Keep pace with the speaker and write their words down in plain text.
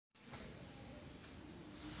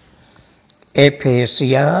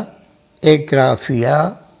Aphasia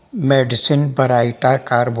Agraphia medicine Baryta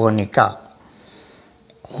carbonica.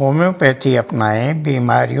 Homeopathy अपनाएं,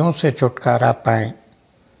 बीमारियों से छुटकारा पाएं।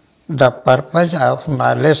 The purpose of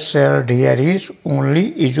knowledge shared here is only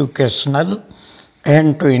educational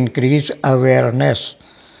and to increase awareness.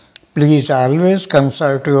 Please always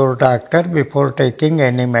consult your doctor before taking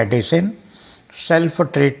any medicine.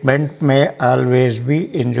 Self-treatment may always be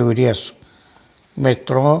injurious.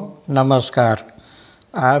 मित्रों नमस्कार,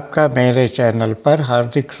 आपका मेरे channel पर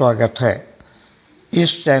हार्दिक स्वागत है।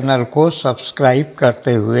 इस चैनल को सब्सक्राइब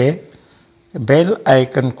करते हुए बेल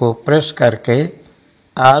आइकन को प्रेस करके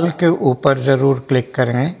ऑल के ऊपर ज़रूर क्लिक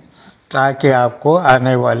करें ताकि आपको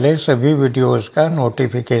आने वाले सभी वीडियोस का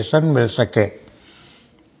नोटिफिकेशन मिल सके।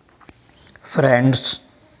 Friends,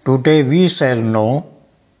 today we shall know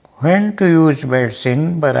when to use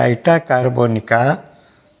medicine Baryta carbonica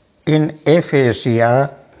in aphasia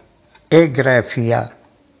agraphia.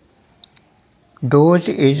 Dose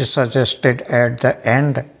is suggested at the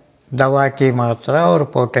end. दवा की मात्रा और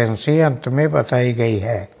पोटेंसी अंत में बताई गई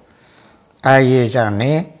है। आइए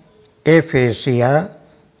जाने एफेसिया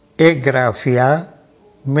एग्राफिया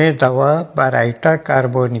में दवा बराइटा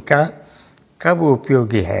कार्बोनिका कब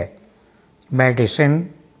उपयोगी है। Medicine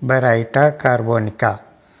Baryta carbonica.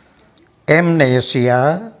 Amnesia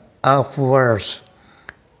of words,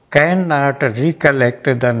 cannot recollect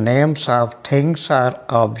the names of things or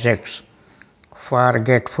objects,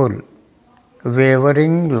 forgetful,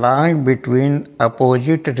 wavering long between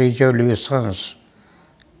opposite resolutions,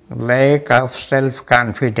 lack of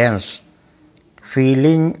self-confidence,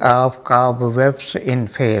 feeling of cobwebs in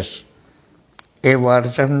face,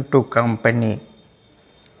 aversion to company,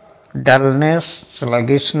 dullness,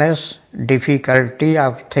 sluggishness, difficulty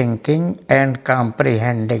of thinking and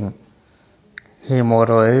comprehending.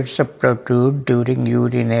 Hemorrhoids protrude during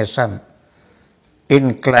urination,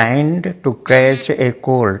 inclined to catch a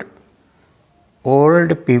cold,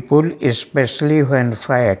 old people especially when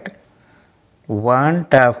fat,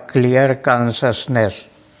 want of clear consciousness,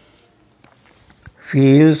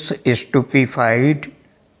 feels stupefied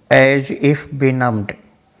as if benumbed,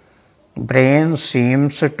 brain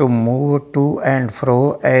seems to move to and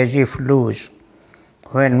fro as if loose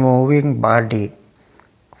when moving body,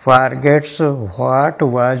 forgets what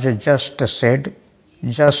was just said,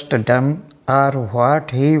 just done, or what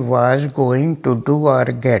he was going to do or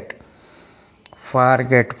get.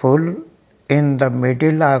 Forgetful, in the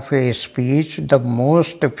middle of a speech the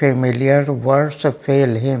most familiar words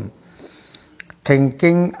fail him.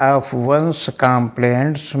 Thinking of one's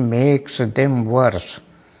complaints makes them worse.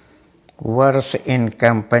 Worse in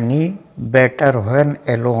company, better when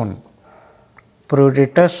alone.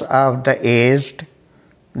 Pruritus of the aged,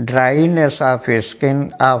 dryness of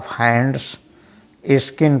skin of hands,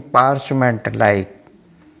 skin parchment-like,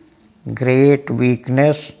 great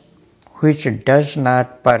weakness which does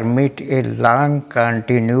not permit a long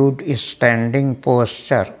continued standing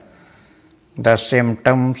posture. The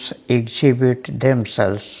symptoms exhibit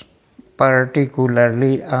themselves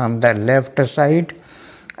particularly on the left side,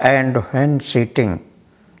 and when sitting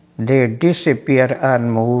they disappear on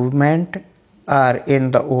movement or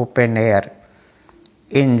in the open air.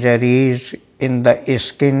 Injuries in the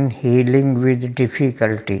skin healing with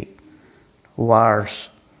difficulty. Warts.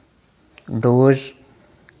 Dose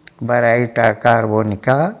Baryta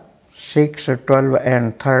carbonica 6, 12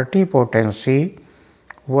 and 30 potency,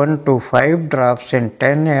 1 to 5 drops in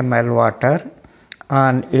 10 ml water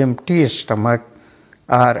on empty stomach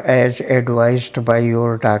or as advised by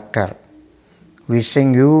your doctor.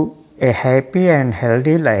 Wishing you a happy and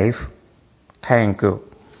healthy life. Thank you.